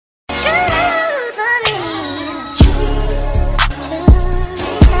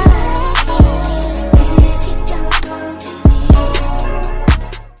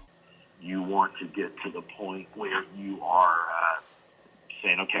to the point where you are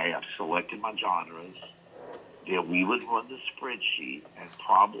saying, okay, I've selected my genres. Then we would run the spreadsheet, and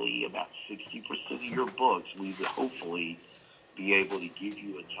probably about 60% of your books, we would hopefully be able to give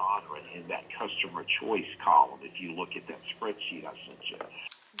you a genre in that customer choice column if you look at that spreadsheet I sent you.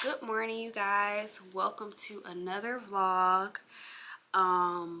 Good morning, you guys. Welcome to another vlog.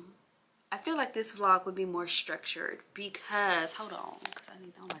 I feel like this vlog would be more structured because, hold on, because I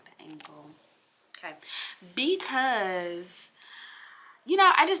don't like the angle. Okay, because, you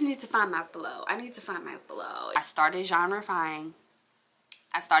know, I just need to find my flow. I started genrifying.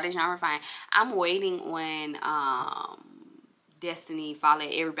 I'm waiting on Destiny,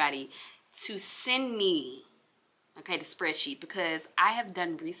 Infallible, everybody to send me, okay, the spreadsheet, because I have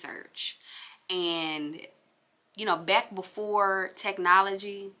done research. And, you know, back before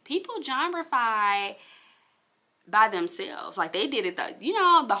technology, people genrify by themselves. Like, they did it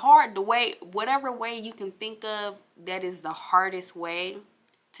the way, whatever way you can think of that is the hardest way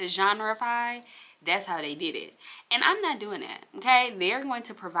to genrify, that's how they did it. And I'm not doing that, okay? They're going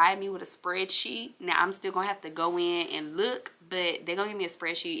to provide me with a spreadsheet. Now, I'm still going to have to go in and look, but they're going to give me a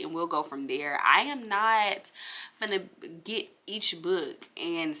spreadsheet and we'll go from there. I am not going to get each book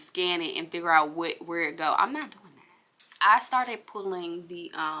and scan it and figure out where it go. I'm not doing that. I started pulling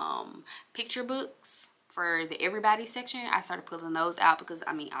the picture books for the everybody section. I started pulling those out because,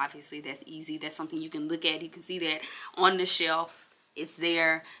 I mean, obviously that's easy. That's something you can look at. You can see that on the shelf. It's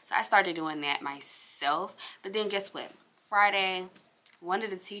there. So I started doing that myself. But then guess what? Friday, one of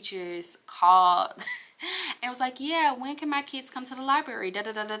the teachers called and was like, yeah, when can my kids come to the library? Da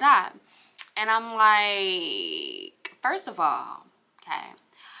da da da da. And I'm like, first of all, okay,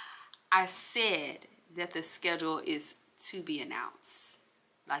 I said that the schedule is to be announced.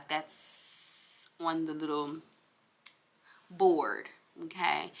 Like, that's on the little board,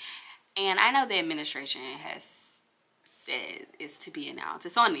 okay? And I know the administration has said it's to be announced.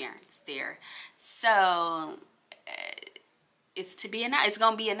 It's on there. It's there. So it's to be announced. It's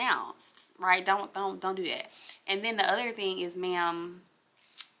gonna be announced, right? Don't do that. And then the other thing is, ma'am,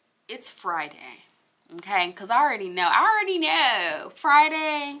 it's Friday, okay? Because I already know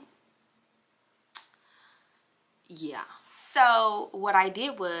Friday. Yeah. So what I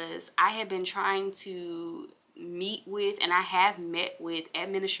did was I had been trying to meet with, and I have met with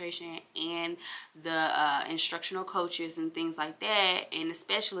administration and the instructional coaches and things like that, and the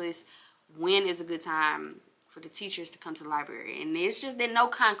specialists, when is a good time for the teachers to come to the library. And it's just that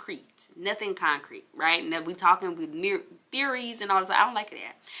nothing concrete, right? And we talking with theories and all this. I don't like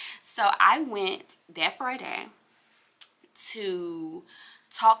that. So I went that Friday to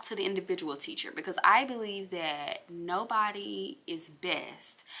talk to the individual teacher, because I believe that nobody is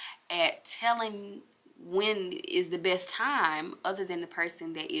best at telling when is the best time other than the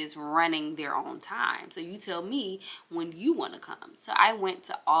person that is running their own time. So you tell me when you want to come. So I went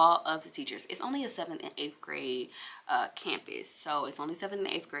to all of the teachers. It's only a 7th and 8th grade campus. So it's only 7th and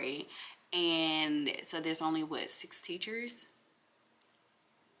 8th grade. And so there's only, what, 6 teachers?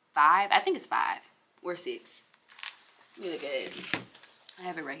 5? I think it's 5 or 6. Let me look at it. I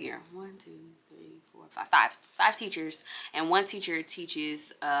have it right here. 1, 2, 3, 4, 5. 5 teachers. And one teacher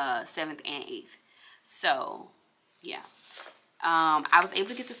teaches 7th and 8th. So yeah, I was able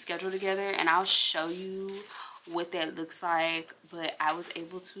to get the schedule together, and I'll show you what that looks like. But I was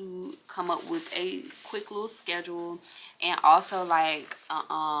able to come up with a quick little schedule, and also like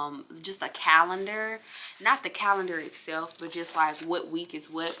just a calendar, not the calendar itself, but just like what week is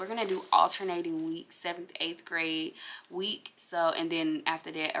what. We're gonna do alternating weeks, 7th, 8th grade week. So, and then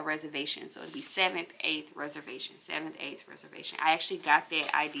after that a reservation. So it'll be 7th, 8th reservation, 7th, 8th reservation. I actually got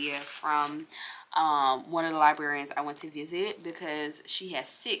that idea from one of the librarians I went to visit, because she has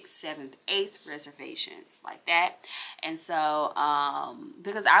 6th, 7th, 8th reservations like that. And so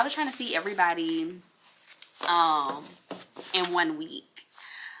because I was trying to see everybody in 1 week,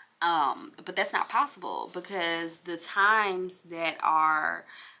 but that's not possible, because the times that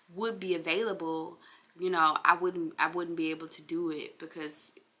would be available, you know, I wouldn't be able to do it,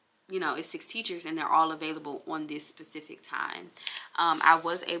 because, you know, it's 6 teachers and they're all available on this specific time. I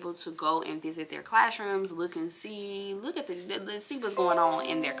was able to go and visit their classrooms, look and see, see what's going on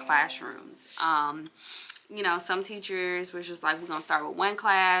in their classrooms. You know, some teachers were just like, we're gonna start with 1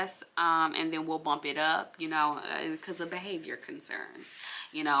 class, and then we'll bump it up, you know, because of behavior concerns,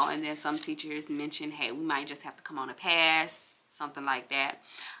 you know. And then some teachers mentioned, hey, we might just have to come on a pass, something like that.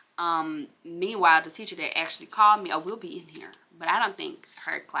 Meanwhile, the teacher that actually called me, will be in here. But I don't think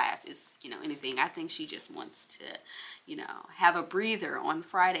her class is, anything. I think she just wants to, have a breather on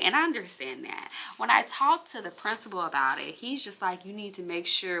Friday. And I understand that. When I talked to the principal about it, he's just like, you need to make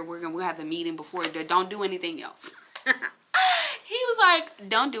sure we'll have the meeting before. Don't do anything else. He was like,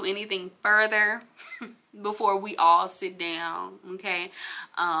 don't do anything further before we all sit down, okay?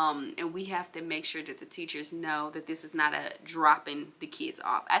 And we have to make sure that the teachers know that this is not a dropping the kids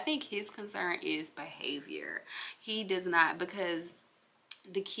off. I think his concern is behavior. He does not, because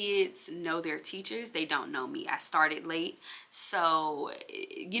the kids know their teachers. They don't know me. I started late. So,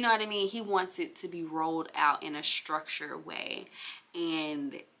 you know what I mean? He wants it to be rolled out in a structured way.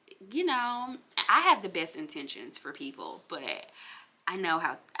 And I have the best intentions for people, but I know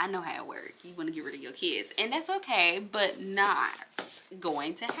how it works. You want to get rid of your kids, and that's okay, but not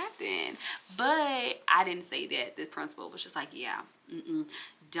going to happen. But I didn't say that. The principal was just like, yeah,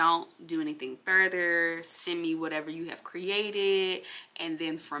 don't do anything further. Send me whatever you have created, and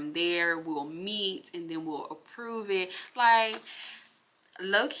then from there we'll meet, and then we'll approve it. Like,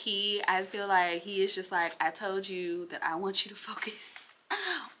 low-key, I feel like he is just like, I told you that I want you to focus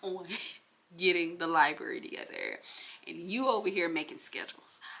on getting the library together, and you over here making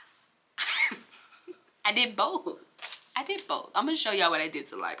schedules. I did both. I'm gonna show y'all what I did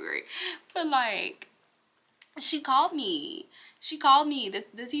to the library. But like, she called me,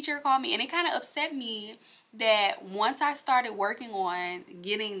 the teacher called me, and it kind of upset me that once I started working on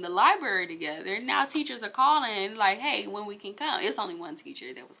getting the library together, now teachers are calling like, hey, when we can come. It's only one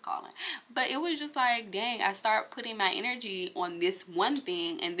teacher that was calling, but it was just like, dang, I start putting my energy on this one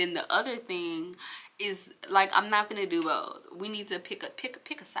thing, and then the other thing is like, I'm not gonna do both. We need to pick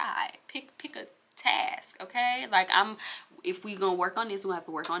a side, pick a task, okay? Like, if we gonna work on this, we'll have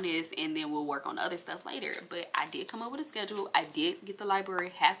to work on this, and then we'll work on the other stuff later. But I did come up with a schedule. I did get the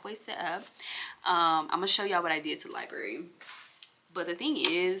library halfway set up. I'm gonna show y'all what I did to the library. But the thing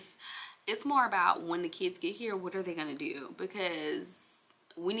is, it's more about when the kids get here, what are they gonna do? Because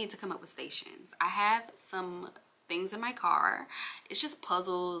we need to come up with stations. I have some things in my car. It's just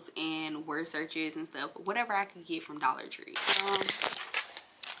puzzles and word searches and stuff, whatever I could get from Dollar Tree.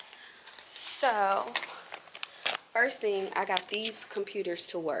 So first thing, I got these computers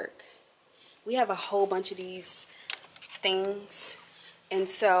to work. We have a whole bunch of these things, and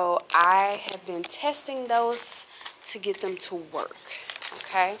so I have been testing those to get them to work,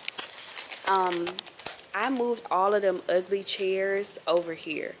 okay? I moved all of them ugly chairs over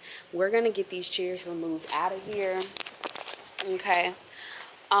here. We're gonna get these chairs removed out of here, okay?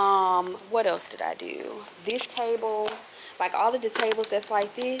 What else did I do? This table, like all of the tables that's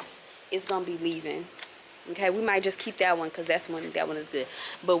like this, is gonna be leaving. Okay, we might just keep that one because that one is good.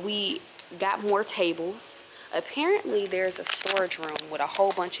 But we got more tables. Apparently there's a storage room with a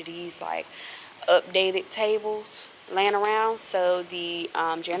whole bunch of these like updated tables laying around. So the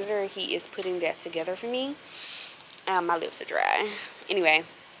janitor, he is putting that together for me. My lips are dry. Anyway,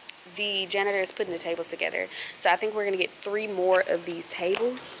 the janitor is putting the tables together. So I think we're gonna get 3 more of these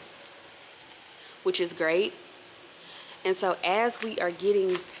tables, which is great. And so as we are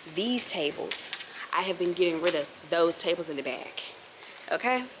getting these tables, I have been getting rid of those tables in the back.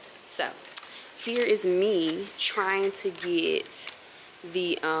 Okay, so here is me trying to get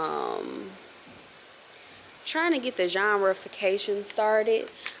the genreification started.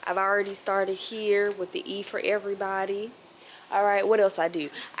 I've already started here with the E for everybody. All right, what else I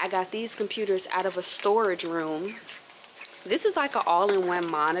do? I got these computers out of a storage room. This is like an all-in-one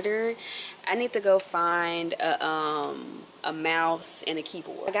monitor. I need to go find a mouse and a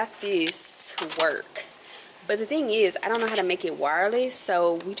keyboard. I got this to work. But the thing is, I don't know how to make it wireless,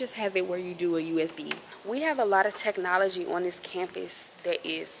 so we just have it where you do a USB. We have a lot of technology on this campus that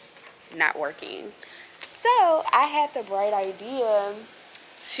is not working. So I had the bright idea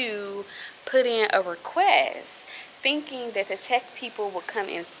to put in a request, thinking that the tech people would come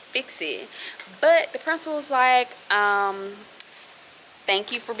and fix it. But the principal was like,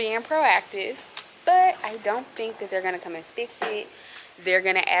 thank you for being proactive, but I don't think that they're gonna come and fix it. They're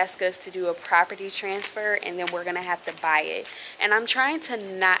gonna ask us to do a property transfer, and then we're gonna have to buy it. And I'm trying to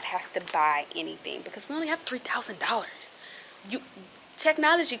not have to buy anything because we only have $3,000.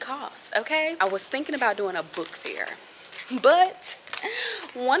 Technology costs, okay? I was thinking about doing a book fair, but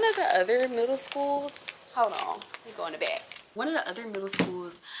one of the other middle schools, hold on, let me go in the back. One of the other middle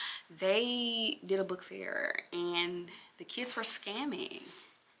schools, they did a book fair, and the kids were scamming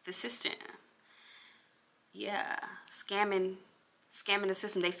the system. Yeah, scamming the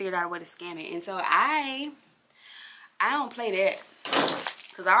system. They figured out a way to scam it. And so I don't play that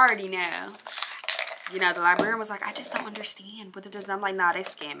because I already know you know, the librarian was like, I just don't understand what it is. I'm like, nah, they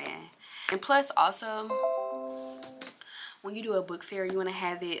scamming. And plus also, when you do a book fair, you want to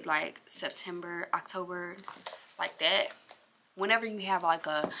have it like September, October, like that. Whenever you have like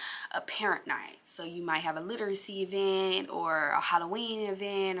a parent night, so you might have a literacy event or a Halloween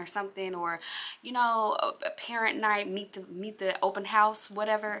event or something, or you know, a parent night, meet the open house,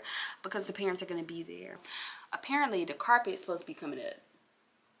 whatever, because the parents are going to be there. Apparently the carpet's supposed to be coming up.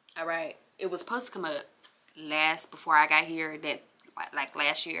 All right, it was supposed to come up before I got here, that like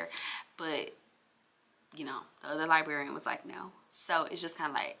last year, but you know, the other librarian was like no. So it's just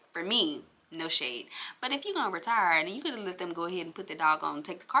kind of like, for me, no shade, but if you're gonna retire, then you could have let them go ahead and put the doggone,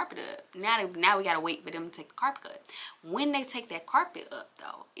 take the carpet up. Now we gotta wait for them to take the carpet up. When they take that carpet up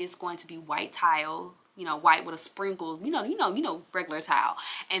though, it's going to be white tile, you know, white with a sprinkles, you know, regular tile,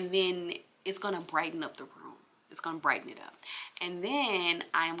 and then it's gonna brighten up the room. It's gonna brighten it up. And then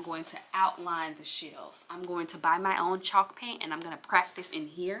I am going to outline the shelves. I'm going to buy my own chalk paint and I'm gonna practice in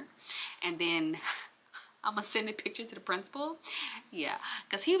here, and then I'm gonna send a picture to the principal. Yeah,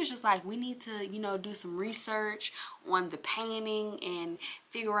 because he was just like, we need to, you know, do some research on the painting and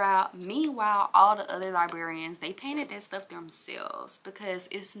figure out. Meanwhile, all the other librarians, they painted that stuff themselves because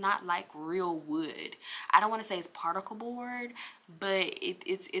it's not like real wood. I don't want to say it's particle board, but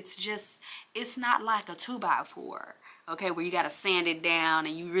it's not like a 2x4. Okay, where you gotta sand it down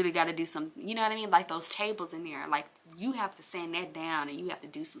and you really gotta do some, you know what I mean? Like those tables in there, like you have to sand that down and you have to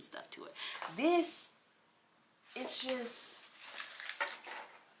do some stuff to it. This, it's just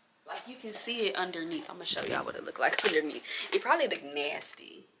like you can see it underneath. I'm gonna show y'all what it look like underneath. It probably look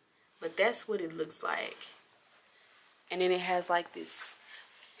nasty, but that's what it looks like. And then it has like this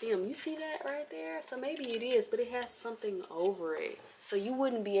film. You see that right there? So maybe it is, but it has something over it. So you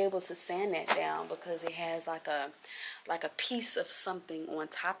wouldn't be able to sand that down because it has like a piece of something on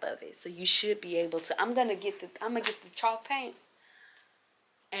top of it. So you should be able to. I'm gonna get the chalk paint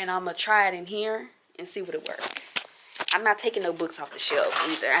and I'm gonna try it in here and see what it works. I'm not taking no books off the shelves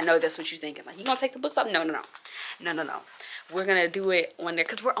either. I know that's what you're thinking. Like, you gonna take the books off? No. We're gonna do it on there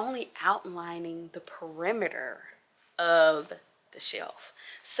because we're only outlining the perimeter of the shelf.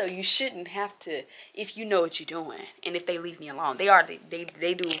 So you shouldn't have to, if you know what you're doing and if they leave me alone. They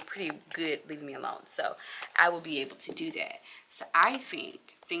do pretty good leaving me alone. So I will be able to do that. So I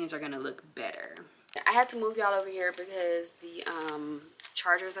think things are gonna look better. I had to move y'all over here because the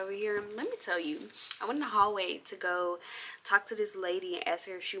chargers over here. Let me tell you, I went in the hallway to go talk to this lady and ask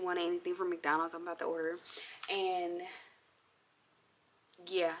her if she wanted anything from McDonald's. I'm about to order, and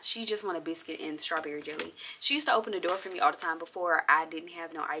yeah, she just wanted a biscuit and strawberry jelly. She used to open the door for me all the time before I didn't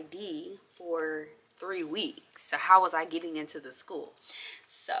have no ID for 3 weeks. So how was I getting into the school?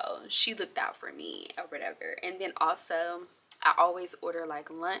 So she looked out for me or whatever. And then also I always order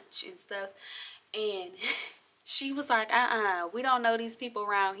like lunch and stuff, and she was like, we don't know these people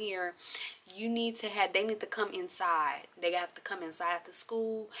around here. They need to come inside. They have to come inside the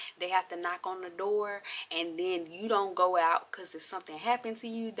school. They have to knock on the door, and then you don't go out because if something happened to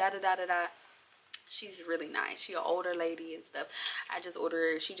you, da-da-da-da-da. She's really nice. She an older lady and stuff. I just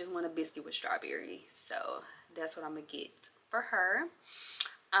ordered her. She just wanted a biscuit with strawberry. So that's what I'm going to get for her.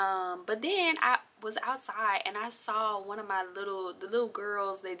 But then I was outside and I saw one of my the little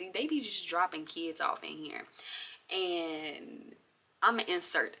girls, they be just dropping kids off in here, and I'm gonna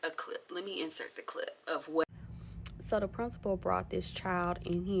insert a clip. Let me insert the clip of what. So the principal brought this child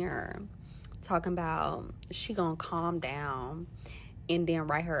in here talking about she gonna calm down and then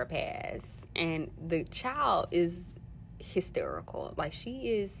write her a pass, and the child is hysterical. Like, she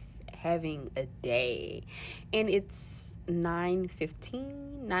is having a day, and it's 9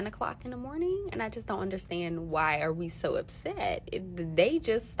 o'clock in the morning, and I just don't understand why are we so upset. The day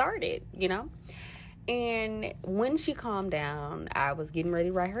just started, you know. And when she calmed down, I was getting ready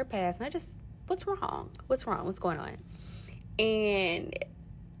to write her pass, and I just, what's wrong, what's going on? And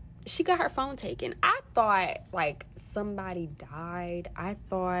she got her phone taken. I thought like somebody died. I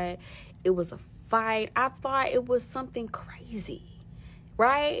thought it was a fight. I thought it was something crazy,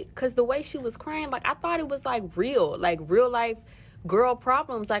 right? Because the way she was crying, like, I thought it was like real life girl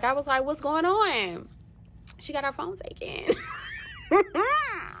problems. Like, I was like, what's going on? She got her phone taken.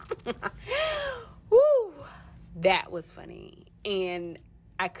 Woo, that was funny, and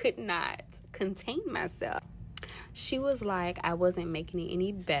I could not contain myself. she was like, I wasn't making it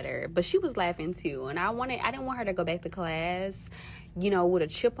any better, but she was laughing too. And I didn't want her to go back to class, you know, with a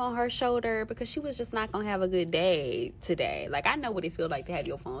chip on her shoulder, because she was just not gonna have a good day today. Like, I know what it feels like to have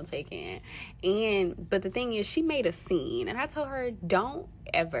your phone taken. But the thing is, she made a scene, and I told her, don't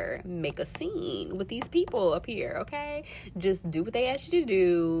ever make a scene with these people up here, okay? Just do what they ask you to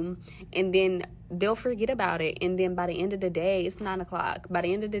do, and then they'll forget about it. And then by the end of the day, it's 9 o'clock. By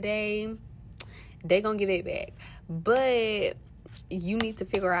the end of the day, they gonna give it back. But you need to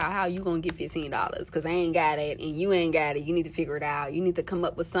figure out how you gonna get $15, because I ain't got it and you ain't got it. You need to figure it out. You need to come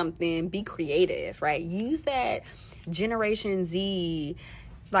up with something. Be creative, right? Use that Generation Z,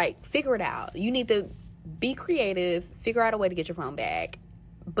 like, figure it out. You need to be creative, figure out a way to get your phone back,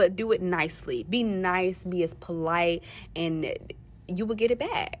 but do it nicely. Be nice, be as polite, and you will get it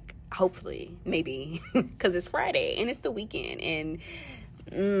back, hopefully, maybe, because it's Friday and it's the weekend.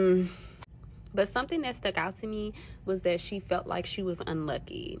 And but something that stuck out to me was that she felt like she was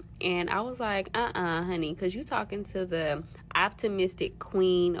unlucky. And I was like, honey, because you talking to the optimistic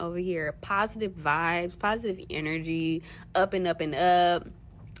queen over here. Positive vibes, positive energy, up and up and up.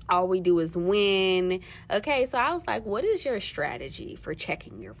 All we do is win. Okay, so I was like, what is your strategy for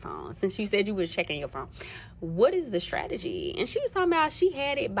checking your phone? Since you said you was checking your phone, what is the strategy? And she was talking about she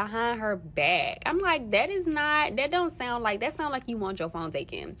had it behind her back. I'm like, that sound like you want your phone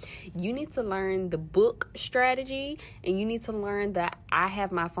taken. You need to learn the book strategy, and you need to learn that I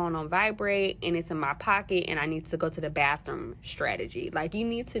have my phone on vibrate and it's in my pocket and I need to go to the bathroom strategy. Like, you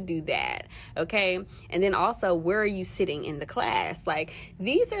need to do that, okay? And then also, where are you sitting in the class? Like,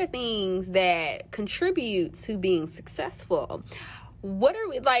 these are things that contribute to being successful. What are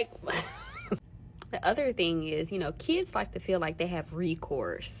we, like... The other thing is, you know, kids like to feel like they have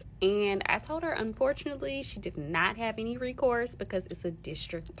recourse. And I told her, unfortunately, she did not have any recourse because it's a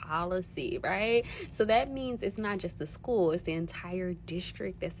district policy, right? So that means it's not just the school, it's the entire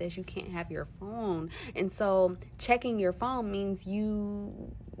district that says you can't have your phone. And so checking your phone means you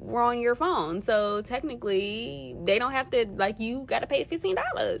were on your phone. So technically, they don't have to, like, you got to pay $15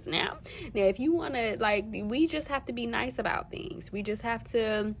 now. Now, if you want to, like, we just have to be nice about things. We just have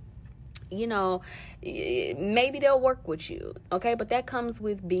to... you know, maybe they'll work with you, okay? But that comes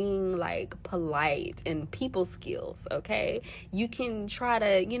with being, like, polite and people skills, okay? You can try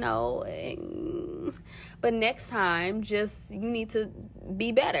to, you know, but next time, just, you need to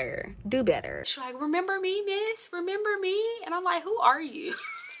be better, do better. She's like, remember me, miss? Remember me? And I'm like, who are you?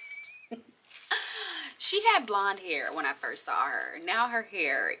 She had blonde hair when I first saw her. Now her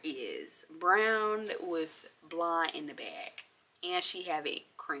hair is brown with blonde in the back. And she have it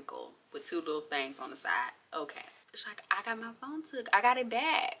crinkled with 2 little things on the side. Okay. She's like, I got my phone took. I got it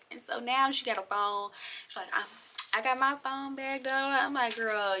back. And so now she got a phone. She's like, I got my phone back, darling. I'm like,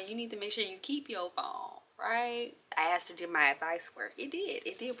 girl, you need to make sure you keep your phone, right? I asked her, did my advice work? It did.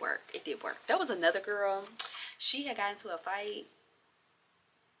 It did work. It did work. There was another girl. She had got into a fight.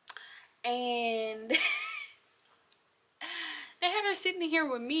 And... they had her sitting here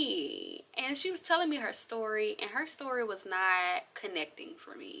with me, and she was telling me her story, and her story was not connecting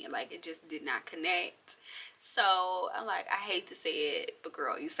for me. Like, it just did not connect. So I'm like, I hate to say it, but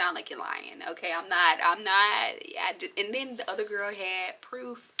girl, you sound like you're lying. Okay, I'm not. And then the other girl had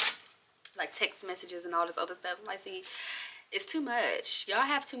proof, like text messages and all this other stuff. I'm like, see, it's too much. Y'all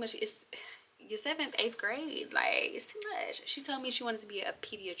have too much. It's your 7th, 8th grade. Like, it's too much. She told me she wanted to be a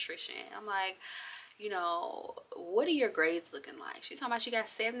pediatrician. I'm like, you know, what are your grades looking like? She's talking about she got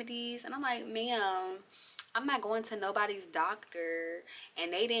 70s. And I'm like, ma'am, I'm not going to nobody's doctor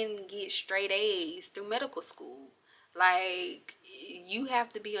and they didn't get straight A's through medical school. Like, you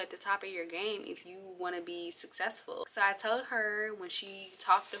have to be at the top of your game if you want to be successful. So I told her, when she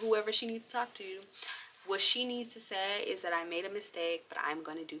talked to whoever she needs to talk to, what she needs to say is that I made a mistake, but I'm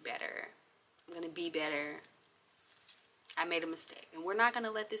going to do better. I'm going to be better. I made a mistake. And we're not going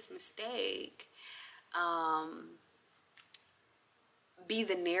to let this mistake be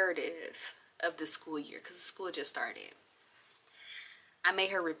the narrative of the school year, because the school just started. I made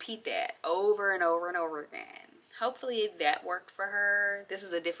her repeat that over and over and over again. Hopefully that worked for her. This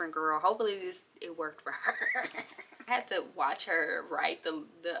is a different girl. Hopefully it worked for her. I had to watch her write the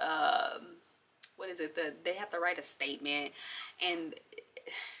what is it? They have to write a statement, and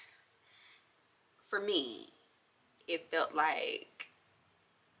for me, it felt like,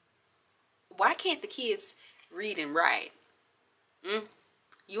 why can't the kids read and write?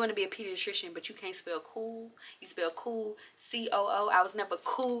 You want to be a pediatrician, but you can't spell cool. You spell cool, C-O-O. I was never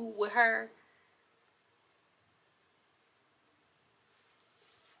cool with her.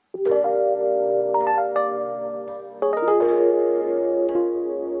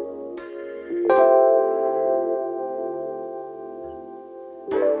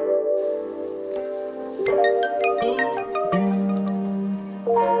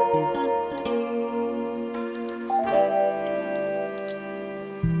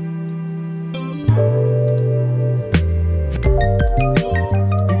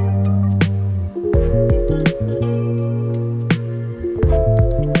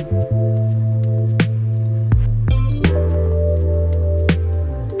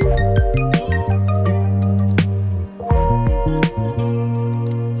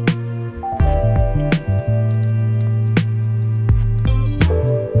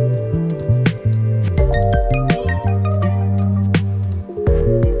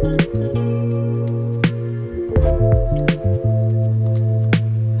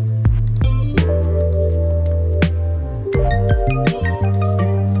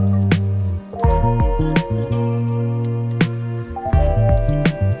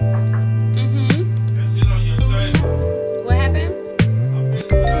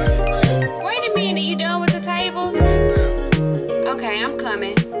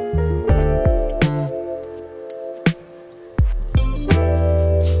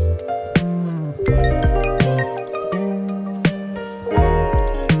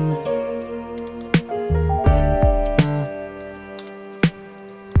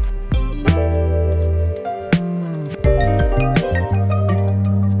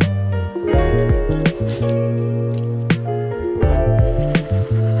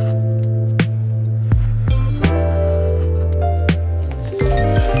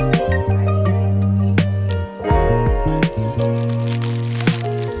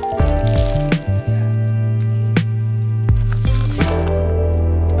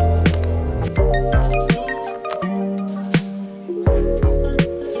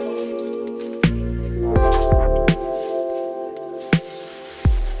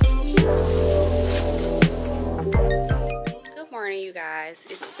 guys.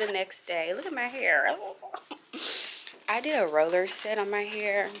 It's the next day. Look at my hair. I did a roller set on my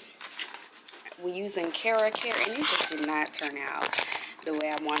hair. We're using Cara Care, and it just did not turn out the way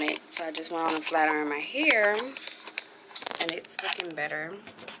I wanted. So I just went on and flat ironed my hair, and it's looking better.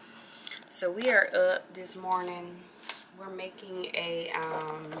 So we are up this morning. We're making a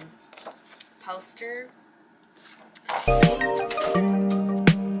poster.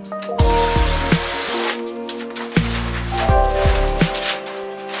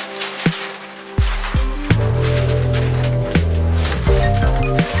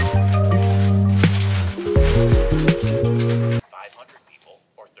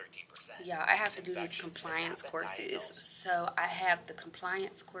 Yeah, I have to do these compliance courses. So I have the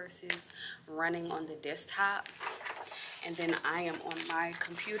compliance courses running on the desktop, and then I am on my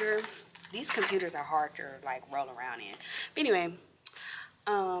computer. These computers are hard to like roll around in. But anyway,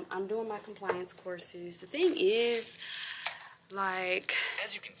 I'm doing my compliance courses. The thing is, like,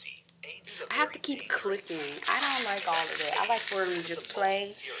 as you can see, I have to keep clicking. I don't like all of that. I like for them to just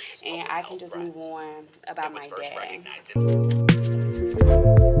play, and I can just move on about my day.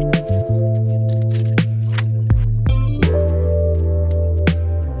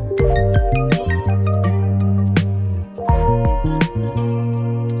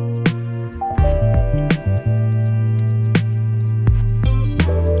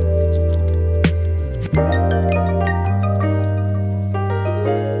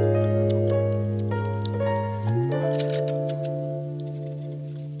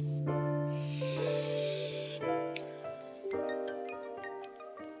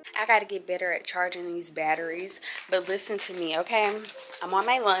 I gotta get better at charging these batteries, but listen to me, okay? I'm on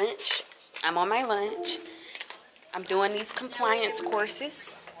my lunch. I'm doing these compliance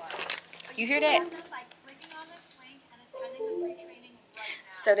courses. You hear that?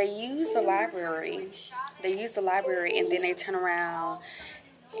 So they use the library. And then they turn around,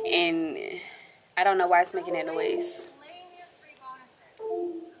 and I don't know why it's making that noise.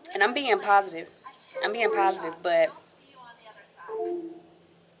 And I'm being positive, but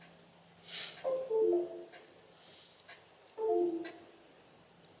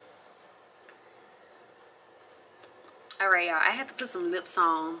alright, y'all, I have to put some lips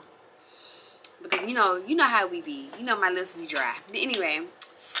on because you know how we be. You know my lips be dry. But anyway,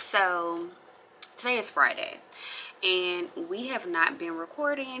 so today is Friday, and we have not been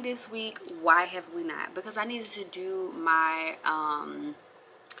recording this week. Why have we not? Because I needed to do my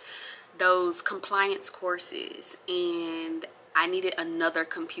those compliance courses, and I needed another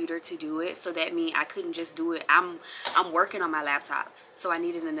computer to do it. So that means I couldn't just do it. I'm working on my laptop, so I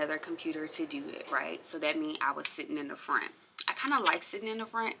needed another computer to do it, right? So that means I was sitting in the front. I kind of like sitting in the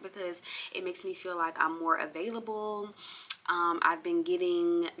front because it makes me feel like I'm more available. I've been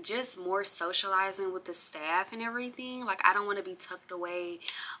getting just more socializing with the staff and everything. Like, I don't want to be tucked away.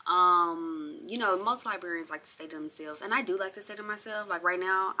 You know, most librarians like to stay to themselves, and I do like to stay to myself. Like right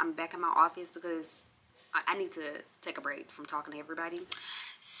now, I'm back in my office because I need to take a break from talking to everybody.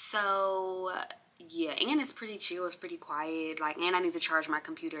 So yeah, and it's pretty chill, it's pretty quiet. Like, and I need to charge my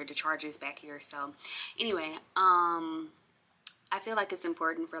computer. The charger is back here. So anyway, I feel like it's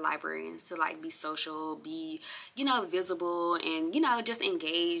important for librarians to like be social, be, you know, visible, and, you know, just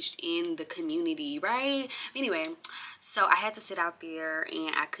engaged in the community, right? Anyway, so I had to sit out there,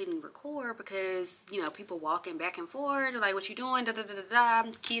 and I couldn't record because, you know, people walking back and forth, like, what you doing, da da da da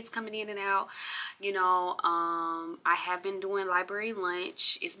da, kids coming in and out, you know. I have been doing library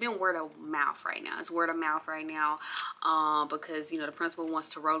lunch. It's been word of mouth right now. It's word of mouth right now, because, you know, the principal wants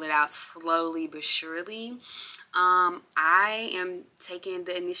to roll it out slowly but surely. I am taking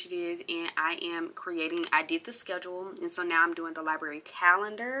the initiative, and I am creating, I did the schedule, and so now I'm doing the library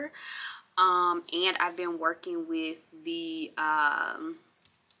calendar, and I've been working with the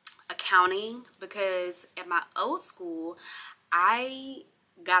accounting, because at my old school I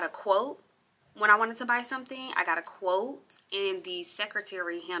got a quote when I wanted to buy something. I got a quote, and the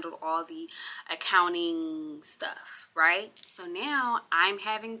secretary handled all the accounting stuff, right? So now I'm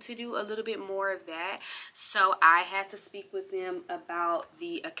having to do a little bit more of that. So I had to speak with them about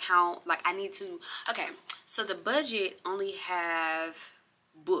the account. Like, I need to, okay, so the budget only have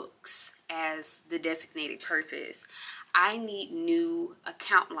books as the designated purpose. I need new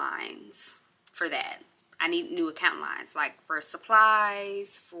account lines for that. I need new account lines, like for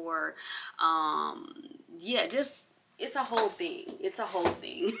supplies, for, yeah, just, it's a whole thing. It's a whole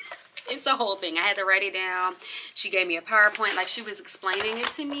thing. It's a whole thing. I had to write it down. She gave me a PowerPoint, like she was explaining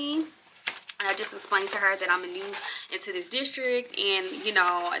it to me. And I just explained to her that I'm new into this district, and, you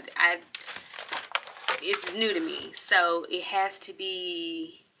know, it's new to me. So it has to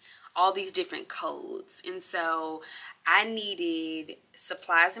be all these different codes. And so I needed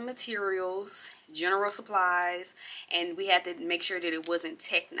supplies and materials, general supplies, and we had to make sure that it wasn't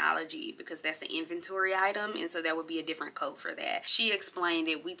technology because that's an inventory item, and so that would be a different code for that. She explained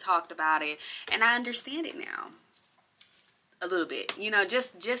it, we talked about it, and I understand it now. A little bit, you know,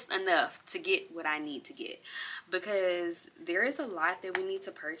 just enough to get what I need to get, because there is a lot that we need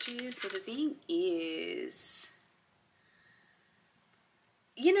to purchase. But the thing is,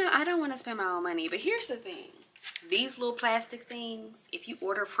 you know, I don't want to spend my own money. But here's the thing, these little plastic things, if you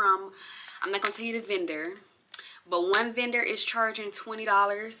order from, I'm not gonna tell you the vendor, but one vendor is charging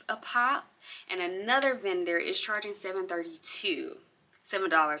 $20 a pop and another vendor is charging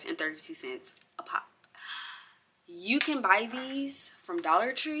 $7.32 a pop. You can buy these from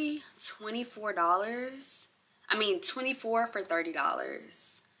Dollar Tree, $24. I mean, $24 for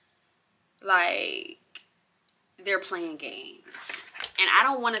 $30. Like, they're playing games. And I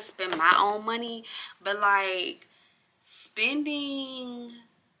don't want to spend my own money, but like spending,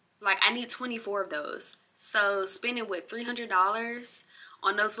 like I need 24 of those. So spending what, $300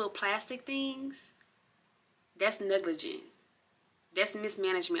 on those little plastic things, that's negligent. That's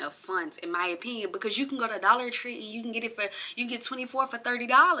mismanagement of funds, in my opinion, because you can go to Dollar Tree and you can get it for, you get 24 for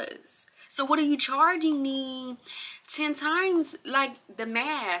 $30. So what are you charging me 10 times? Like, the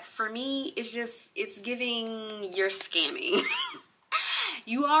math for me is just, it's giving, you're scamming.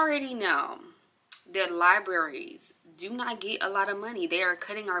 You already know that libraries do not get a lot of money. They are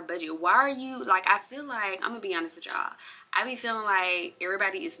cutting our budget. Why are you, like, I feel like, I'm gonna be honest with y'all, I be feeling like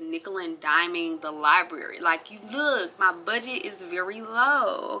everybody is nickel and diming the library. Like, you look, my budget is very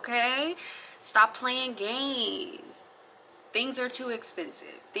low, okay? Stop playing games. Things are too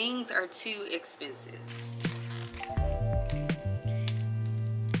expensive. Things are too expensive.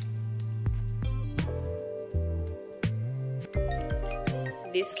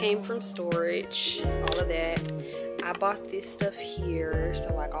 This came from storage, all of that. I bought this stuff here,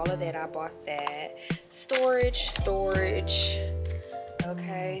 so like all of that, I bought that. Storage,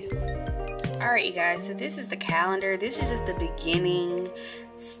 okay. All right, you guys, so this is the calendar. This is just the beginning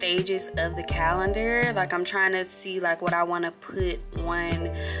stages of the calendar. Like, I'm trying to see like what I want to put on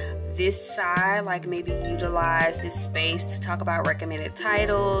this side, like maybe utilize this space to talk about recommended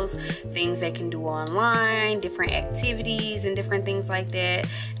titles, things they can do online, different activities and different things like that,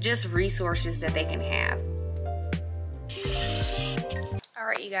 just resources that they can have. All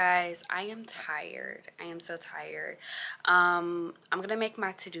right, you guys, I am tired. I am so tired. I'm gonna make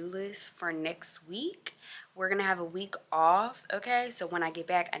my to-do list for next week. We're gonna have a week off, okay? So when I get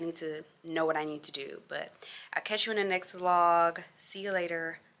back, I need to know what I need to do. But I'll catch you in the next vlog. See you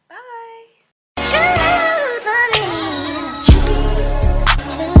later. Bye.